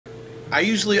I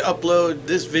usually upload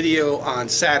this video on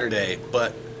Saturday,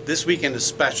 but this weekend is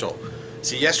special.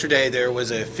 See, yesterday there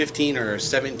was a 15 or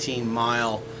 17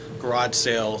 mile garage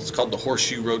sale. It's called the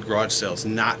Horseshoe Road Garage Sale. It's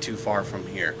not too far from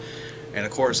here. And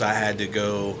of course I had to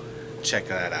go check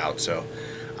that out. So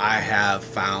I have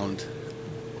found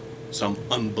some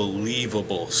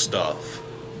unbelievable stuff.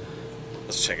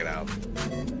 Let's check it out.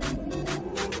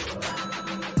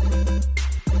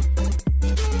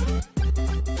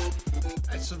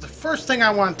 So the first thing I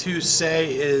want to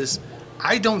say is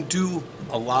I don't do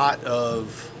a lot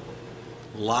of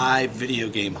live video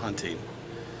game hunting.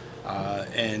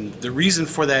 And the reason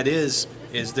for that is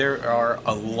there are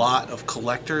a lot of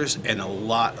collectors and a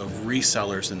lot of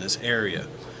resellers in this area.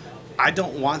 I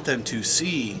don't want them to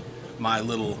see my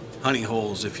little honey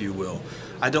holes, if you will.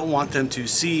 I don't want them to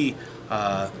see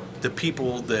the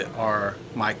people that are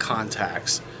my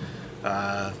contacts.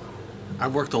 I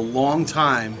worked a long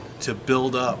time to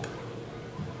build up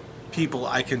people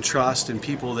I can trust and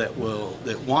people that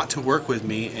want to work with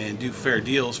me and do fair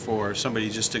deals for somebody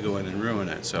just to go in and ruin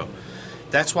it. So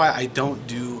that's why I don't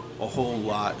do a whole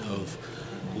lot of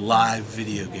live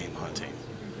video game hunting.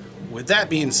 With that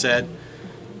being said,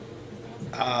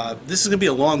 this is going to be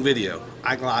a long video.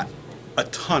 I got a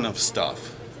ton of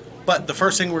stuff. But the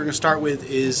first thing we're going to start with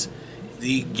is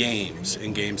the games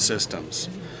and game systems.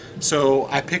 So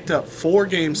I picked up 4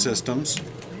 game systems.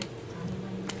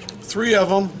 3 of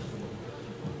them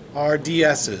are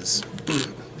DS's.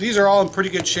 These are all in pretty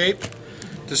good shape.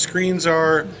 The screens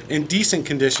are in decent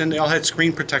condition. They all had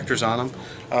screen protectors on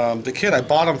them. The kid I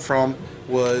bought them from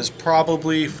was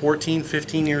probably 14,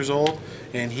 15 years old,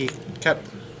 and he kept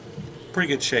pretty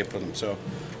good shape with them. So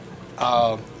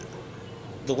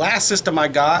the last system I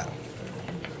got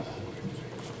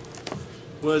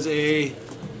was a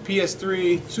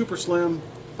PS3 Super Slim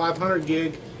 500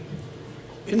 gig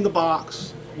in the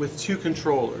box with 2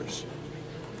 controllers.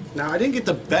 Now I didn't get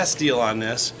the best deal on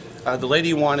this. The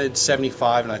lady wanted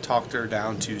 75 and I talked her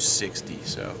down to 60,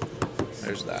 so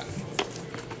there's that.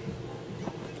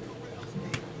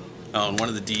 Oh, and one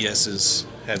of the DS's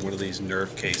had one of these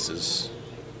Nerf cases.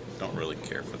 Don't really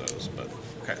care for those, but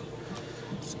okay.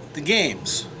 The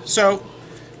games. So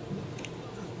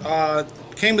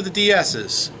came with the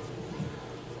DS's.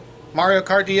 Mario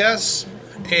Kart DS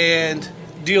and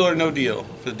Deal or No Deal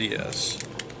for the DS.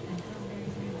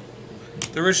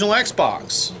 The original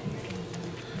Xbox.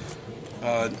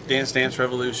 Dance Dance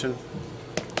Revolution.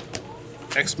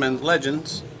 X-Men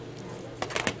Legends.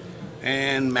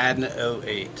 And Madden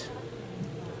 08.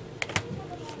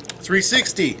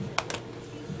 360.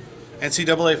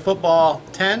 NCAA Football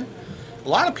 10. A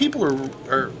lot of people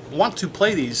want to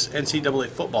play these NCAA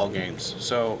football games,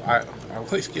 so I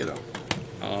always get them.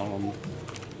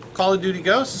 Call of Duty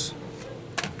Ghosts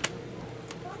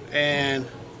and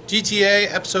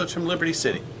GTA episodes from Liberty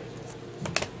City.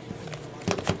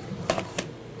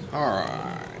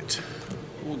 Alright,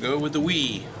 we'll go with the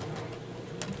Wii.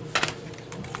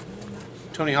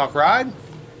 Tony Hawk Ride,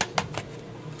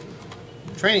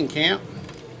 Training Camp,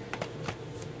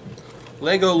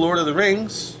 Lego Lord of the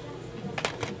Rings,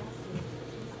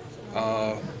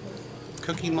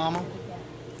 Cookie Mama,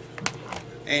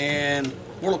 and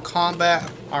Mortal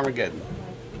Kombat Armageddon.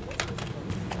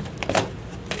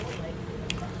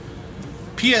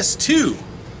 PS2.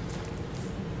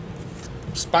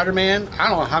 Spider-Man. I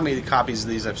don't know how many copies of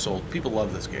these I've sold. People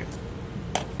love this game.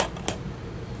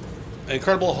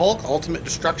 Incredible Hulk Ultimate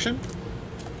Destruction.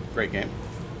 Great game.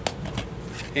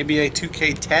 NBA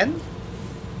 2K10.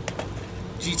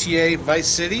 GTA Vice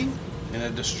City in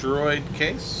a destroyed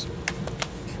case.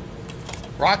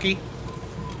 Rocky.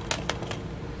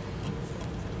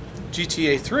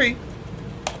 GTA 3,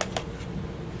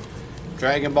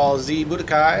 Dragon Ball Z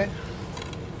Budokai,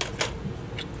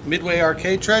 Midway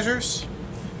Arcade Treasures,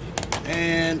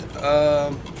 and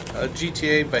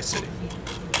GTA Vice City.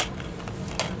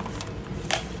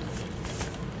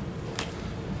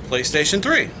 PlayStation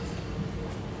 3,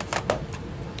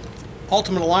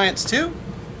 Ultimate Alliance 2,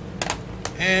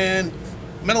 and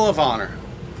Medal of Honor.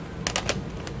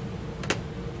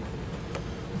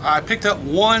 I picked up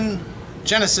 1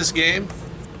 Genesis game,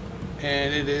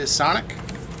 and it is Sonic.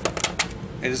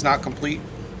 It is not complete,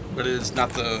 but it is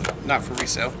not for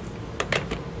resale,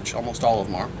 which almost all of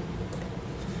them are.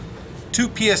 2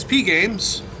 PSP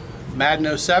games,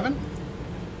 Madden 07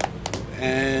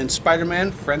 and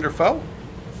Spider-Man Friend or Foe.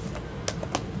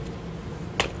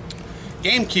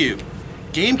 GameCube.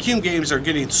 GameCube games are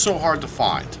getting so hard to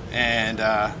find, and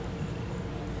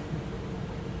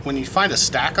when you find a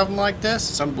stack of them like this,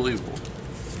 it's unbelievable.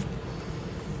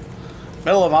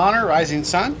 Medal of Honor, Rising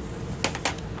Sun,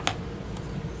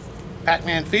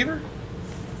 Pac-Man Fever,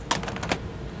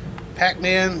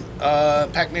 Pac-Man,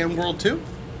 Pac-Man World 2,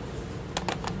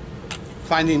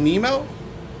 Finding Nemo,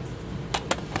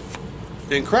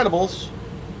 The Incredibles,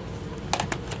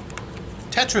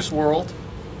 Tetris World,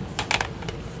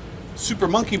 Super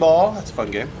Monkey Ball, that's a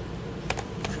fun game,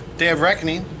 Day of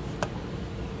Reckoning,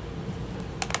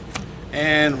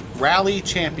 and Rally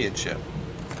Championship.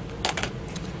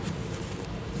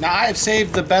 Now I have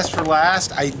saved the best for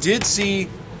last. I did see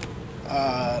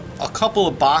a couple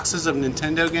of boxes of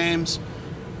Nintendo games.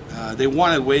 They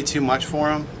wanted way too much for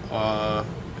them,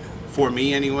 for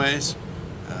me anyways.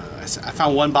 I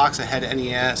found one box that had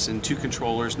NES and 2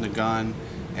 controllers and a gun,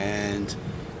 and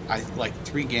like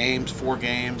 3 games, 4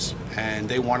 games, and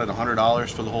they wanted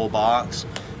 $100 for the whole box,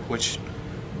 which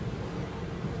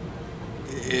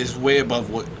is way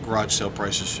above what garage sale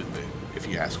prices should be, if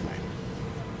you ask me.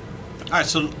 Alright,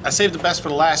 so I saved the best for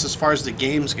the last as far as the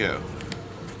games go.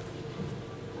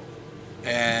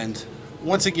 And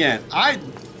once again, I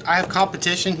have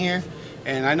competition here,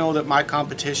 and I know that my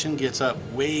competition gets up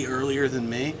way earlier than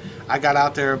me. I got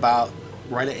out there about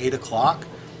right at 8 o'clock,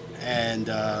 and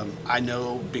I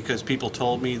know because people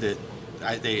told me that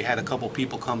they had a couple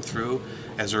people come through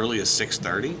as early as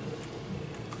 6:30.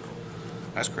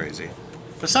 That's crazy.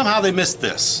 But somehow they missed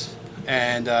this,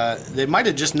 and they might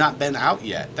have just not been out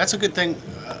yet. That's a good thing.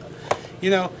 You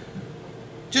know,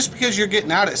 just because you're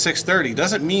getting out at 6:30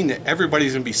 doesn't mean that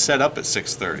everybody's going to be set up at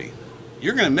 6:30.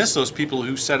 You're going to miss those people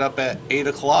who set up at 8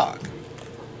 o'clock.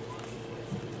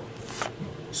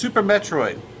 Super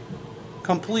Metroid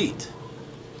complete.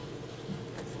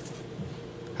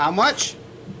 How much?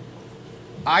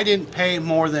 I didn't pay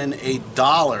more than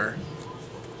 $1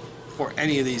 for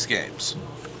any of these games,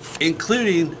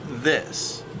 including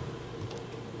this.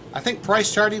 I think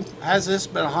price charting has this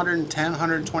been $110,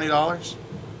 $120.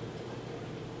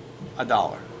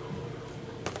 $1.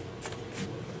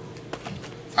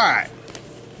 Alright.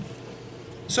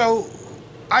 So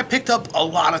I picked up a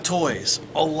lot of toys.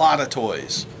 A lot of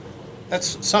toys.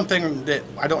 That's something that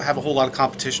I don't have a whole lot of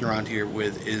competition around here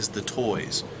with, is the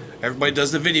toys. Everybody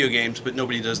does the video games, but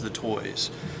nobody does the toys.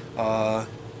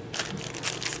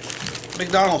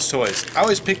 McDonald's toys. I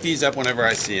always pick these up whenever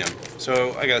I see them.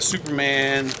 So I got a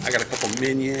Superman, I got a couple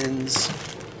Minions,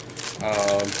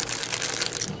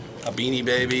 a Beanie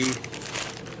Baby,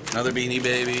 another Beanie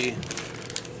Baby,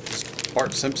 this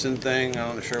Bart Simpson thing,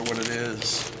 I'm not sure what it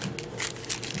is,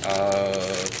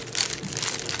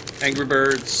 Angry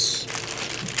Birds,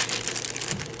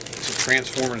 it's a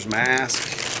Transformers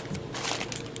mask,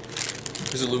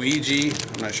 there's a Luigi,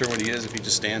 I'm not sure what he is if he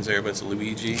just stands there, but it's a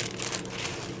Luigi,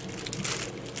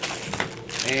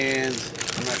 and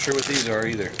I'm not sure what these are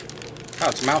either. Oh,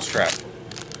 it's a Mousetrap.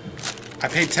 I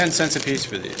paid 10 cents a piece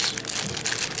for these.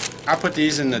 I put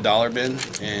these in the dollar bin,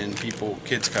 and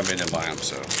kids come in and buy them,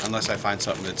 so unless I find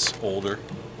something that's older.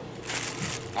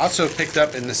 Also picked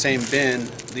up in the same bin,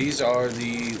 these are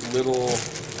the little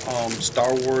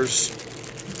Star Wars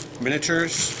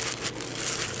miniatures.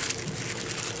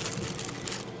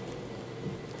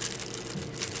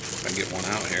 If I can get one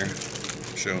out here,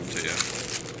 show them to you.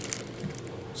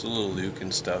 There's a little Luke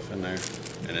and stuff in there,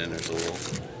 and then there's a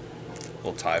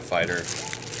little TIE fighter.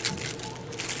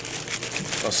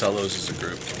 I'll sell those as a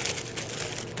group.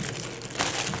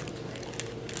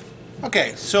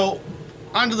 Okay, so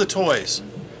onto the toys.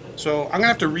 So I'm gonna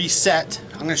have to reset.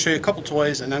 I'm gonna show you a couple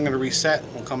toys, and I'm gonna reset.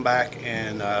 We'll come back,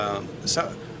 and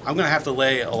so I'm gonna have to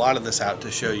lay a lot of this out to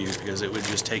show you because it would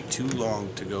just take too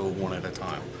long to go one at a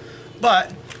time.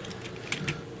 But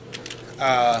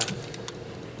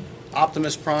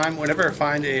Optimus Prime, whenever I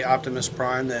find a Optimus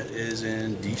Prime that is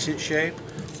in decent shape,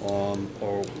 or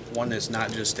one that's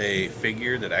not just a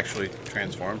figure that actually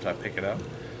transforms, I pick it up.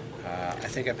 I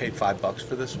think I paid $5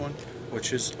 for this one,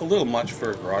 which is a little much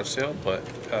for a garage sale, but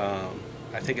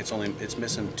I think it's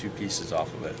missing 2 pieces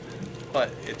off of it.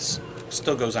 But it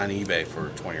still goes on eBay for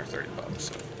 20 or 30 bucks.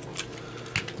 So.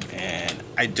 And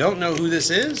I don't know who this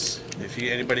is. If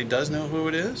anybody does know who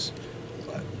it is.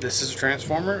 This is a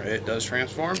Transformer, it does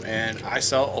transform, and I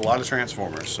sell a lot of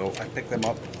Transformers, so I pick them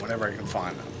up whenever I can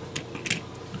find them.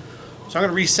 So I'm going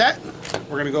to reset,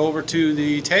 we're going to go over to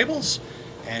the tables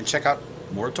and check out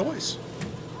more toys.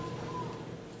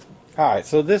 Alright,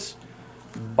 so this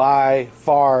by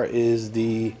far is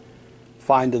the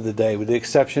find of the day, with the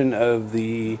exception of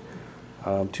the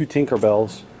 2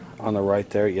 Tinkerbells on the right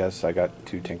there. Yes, I got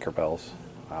 2 Tinkerbells.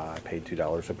 I paid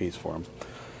 $2 a piece for them.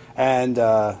 And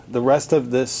the rest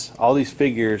of this, all these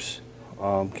figures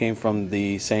came from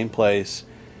the same place.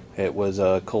 It was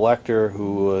a collector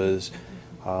who was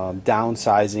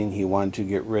downsizing. He wanted to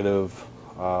get rid of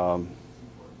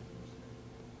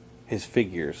his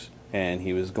figures. and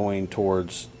he was going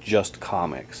towards just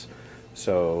comics.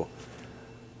 So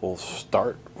we'll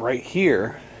start right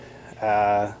here.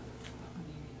 My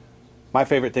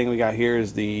favorite thing we got here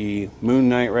is the Moon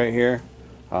Knight right here.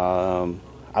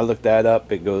 I looked that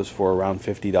up. It goes for around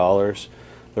 $50.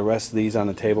 The rest of these on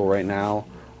the table right now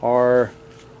are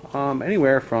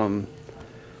anywhere from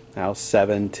now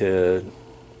 $7 to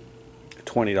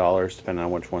 $20, depending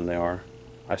on which one they are.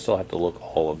 I still have to look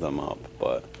all of them up,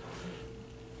 but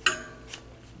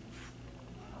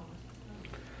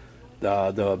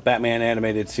the Batman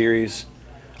animated series,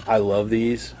 I love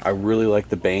these. I really like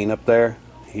the Bane up there.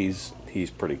 He's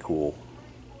pretty cool.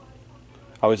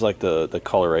 I always like the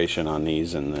coloration on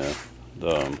these, and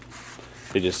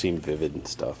they just seem vivid and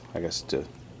stuff. I guess they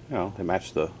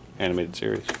match the animated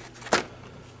series.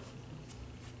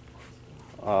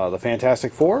 The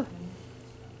Fantastic Four,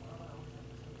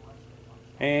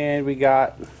 and we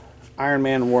got Iron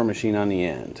Man and War Machine on the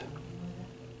end.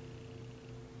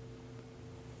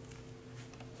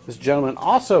 This gentleman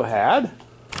also had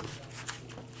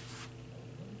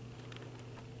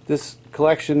this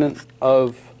collection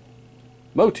of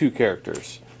Motu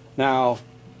characters. Now,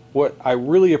 what I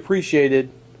really appreciated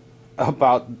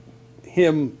about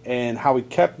him and how he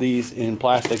kept these in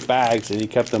plastic bags, and he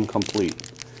kept them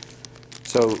complete.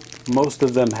 So most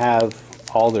of them have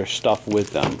all their stuff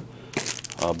with them.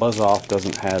 Buzz Off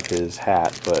doesn't have his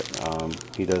hat, but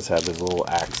he does have his little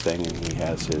axe thing, and he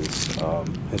has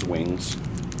his wings.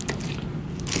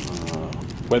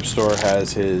 Web Store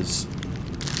has his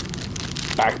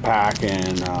backpack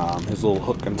and his little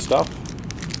hook and stuff.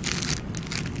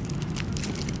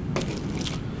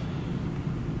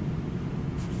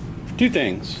 Two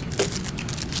things.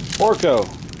 Orko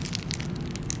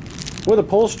with a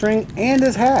pull string and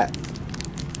his hat.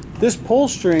 This pull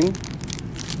string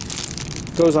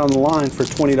goes on the line for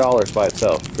 $20 by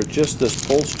itself, for just this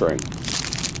pull string.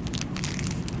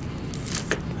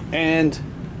 And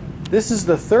this is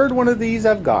the third one of these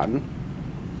I've gotten.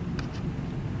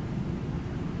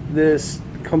 This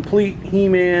complete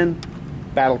He-Man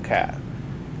Battle Cat.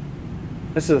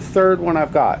 This is the third one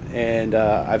I've got, and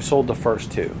I've sold the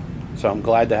first two, so I'm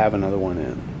glad to have another one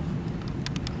in.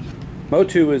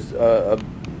 Motu was a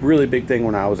really big thing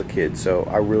when I was a kid, so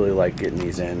I really like getting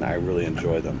these in. I really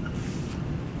enjoy them.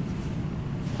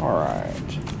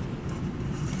 Alright.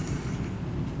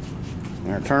 I'm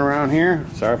going to turn around here.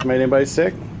 Sorry if I made anybody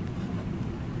sick.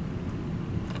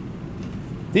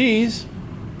 These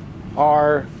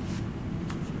are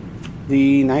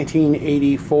the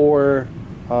 1984,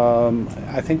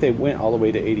 I think they went all the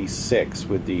way to 86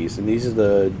 with these, and these are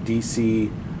the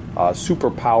DC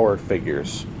Superpower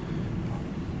figures.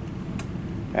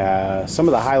 Some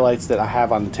of the highlights that I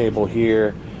have on the table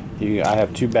here, I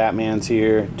have two Batmans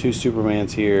here, two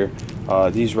Supermans here.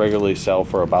 These regularly sell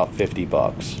for about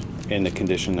 $50 in the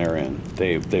condition they're in.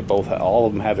 They both have, all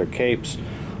of them have their capes.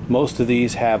 Most of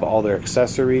these have all their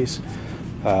accessories.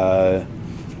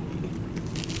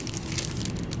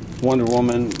 Wonder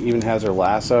Woman even has her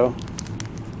lasso.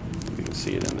 You can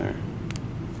see it in there.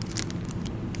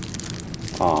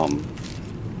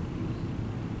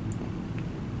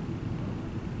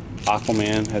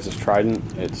 Aquaman has his trident.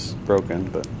 It's broken,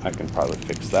 but I can probably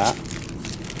fix that.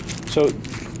 So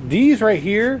these right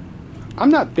here, I'm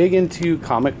not big into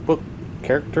comic book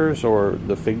characters or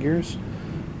the figures,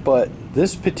 but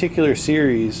this particular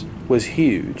series was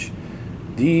huge.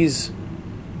 These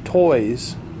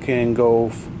toys can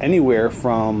go anywhere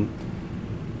from,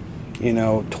 you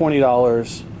know,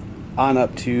 $20 on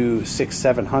up to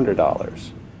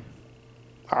 $600-700.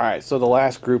 All right, so the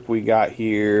last group we got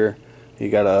here, you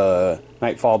got a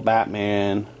Nightfall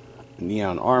Batman,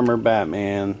 Neon Armor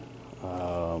Batman,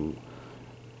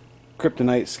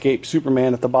 Kryptonite Escape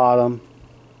Superman at the bottom.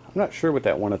 I'm not sure what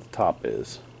that one at the top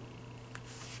is.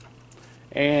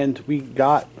 And we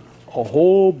got a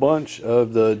whole bunch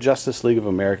of the Justice League of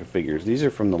America figures. These are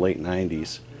from the late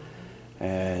 90s.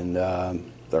 And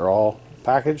they're all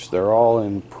packaged. They're all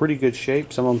in pretty good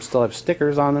shape. Some of them still have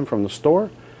stickers on them from the store.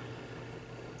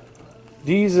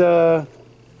 These,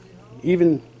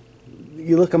 even,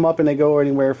 you look them up and they go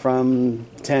anywhere from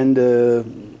 $10 to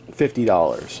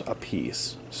 $50 a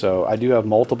piece. So I do have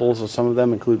multiples of some of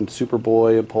them, including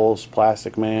Superboy, Impulse,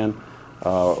 Plastic Man,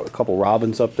 a couple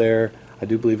Robins up there. I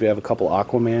do believe we have a couple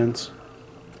Aquamans.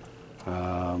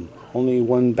 Only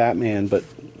one Batman, but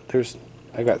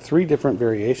I got 3 different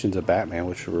variations of Batman,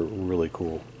 which were really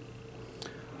cool.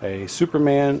 A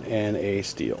Superman and a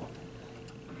Steel.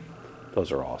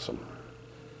 Those are awesome.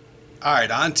 All right,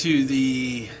 on to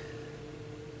the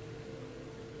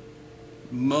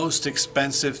most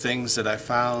expensive things that I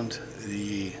found.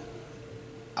 The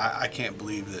I can't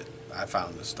believe that I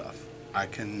found this stuff. I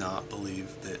cannot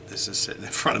believe that this is sitting in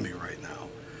front of me right now.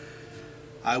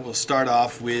 I will start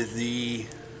off with the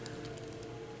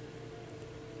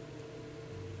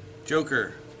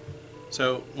Joker.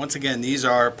 So once again, these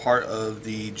are part of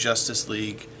the Justice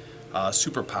League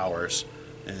superpowers,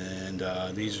 and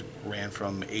these ran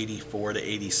from 84 to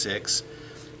 86.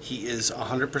 He is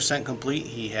 100% complete.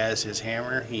 He has his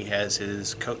hammer, he has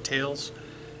his coattails.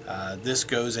 This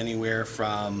goes anywhere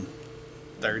from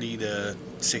 30 to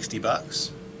 60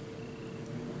 bucks.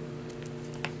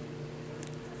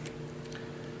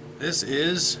 This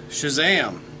is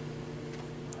Shazam.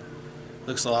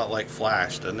 Looks a lot like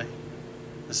Flash, doesn't he?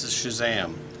 This is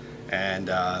Shazam, and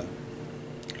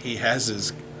he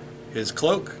has his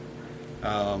cloak.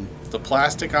 The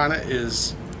plastic on it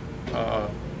is I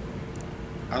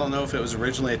don't know if it was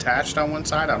originally attached on one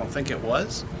side. I don't think it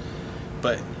was,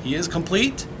 but he is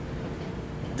complete.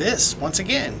 This, once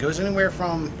again, goes anywhere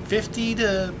from $50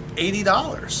 to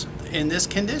 $80 in this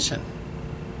condition.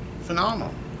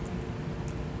 Phenomenal.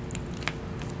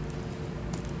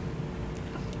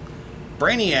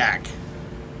 Brainiac.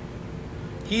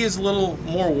 He is a little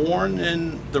more worn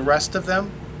than the rest of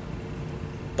them,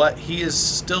 but he is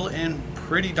still in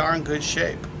pretty darn good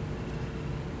shape.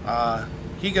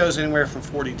 He goes anywhere from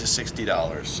 $40 to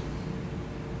 $60.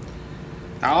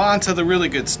 Now on to the really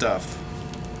good stuff.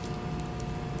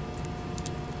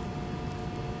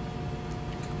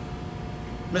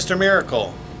 Mr.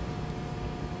 Miracle.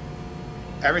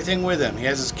 Everything with him. He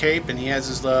has his cape and he has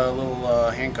his little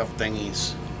handcuff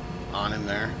thingies on him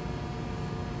there.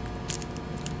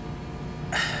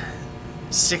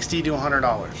 $60 to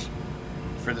 $100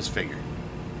 for this figure.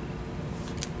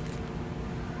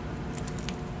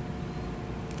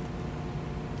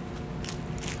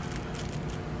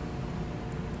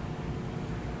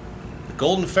 The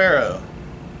Golden Pharaoh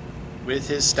with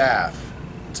his staff.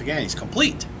 Once again, he's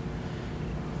complete.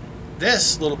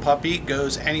 This little puppy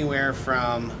goes anywhere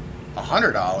from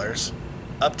 $100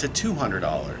 up to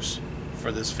 $200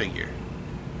 for this figure.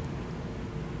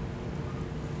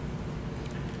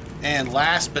 And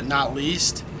last but not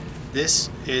least, this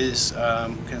is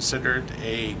considered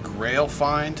a Grail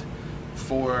find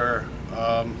for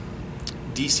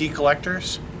DC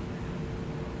collectors.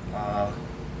 I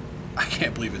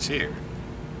can't believe it's here.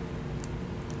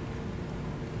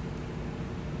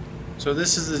 So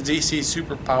this is the DC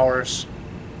Superpowers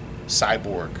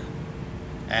Cyborg,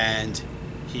 and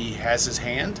he has his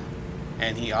hand,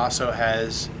 and he also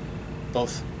has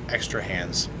both extra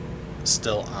hands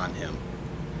still on him.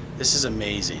 This is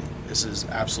amazing. This is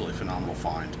absolutely phenomenal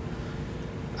find.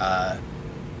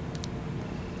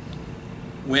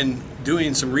 When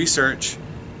doing some research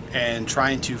and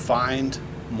trying to find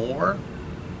more,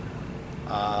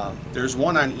 there's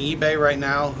one on eBay right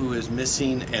now who is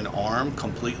missing an arm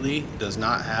completely, does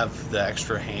not have the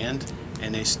extra hand,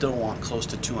 and they still want close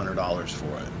to $200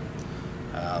 for it.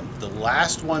 The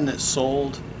last one that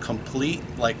sold complete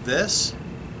like this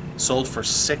sold for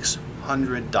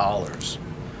 $600.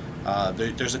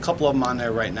 There's a couple of them on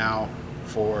there right now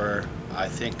for, I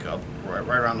think, right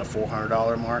around the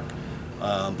 $400 mark,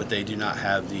 but they do not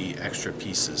have the extra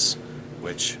pieces,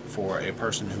 which for a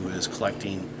person who is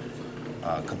collecting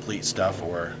complete stuff,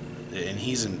 and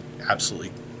he's in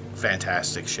absolutely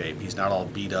fantastic shape. He's not all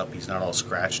beat up, he's not all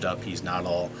scratched up, he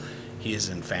is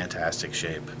in fantastic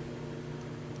shape.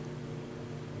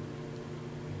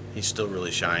 He's still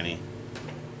really shiny.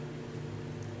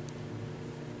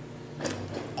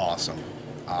 Awesome.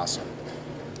 Awesome.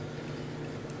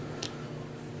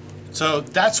 So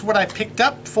that's what I picked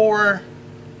up for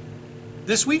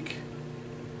this week.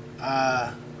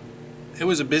 It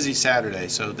was a busy Saturday,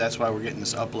 so that's why we're getting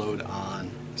this upload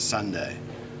on Sunday.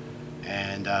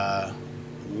 And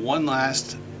one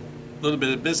last little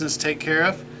bit of business to take care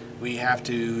of. We have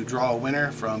to draw a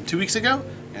winner from 2 weeks ago,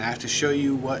 and I have to show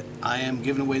you what I am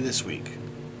giving away this week.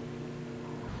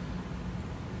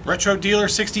 Retro Dealer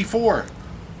 64.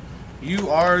 You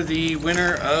are the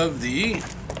winner of the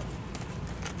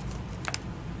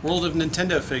World of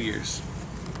Nintendo figures.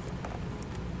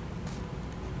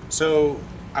 So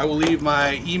I will leave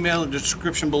my email in the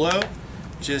description below.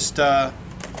 Just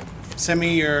send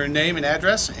me your name and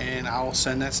address, and I will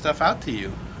send that stuff out to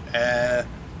you.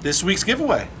 This week's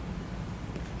giveaway.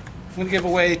 I'm going to give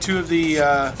away 2 of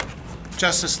the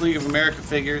Justice League of America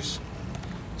figures.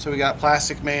 So we got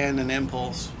Plastic Man and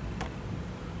Impulse.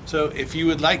 So if you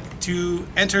would like to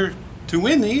enter to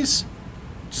win these,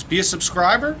 just be a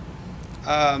subscriber,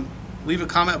 leave a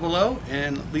comment below,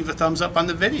 and leave a thumbs up on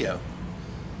the video.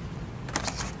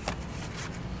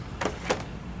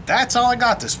 That's all I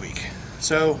got this week.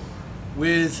 So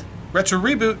with Retro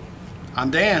Reboot. I'm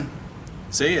Dan.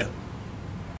 See ya.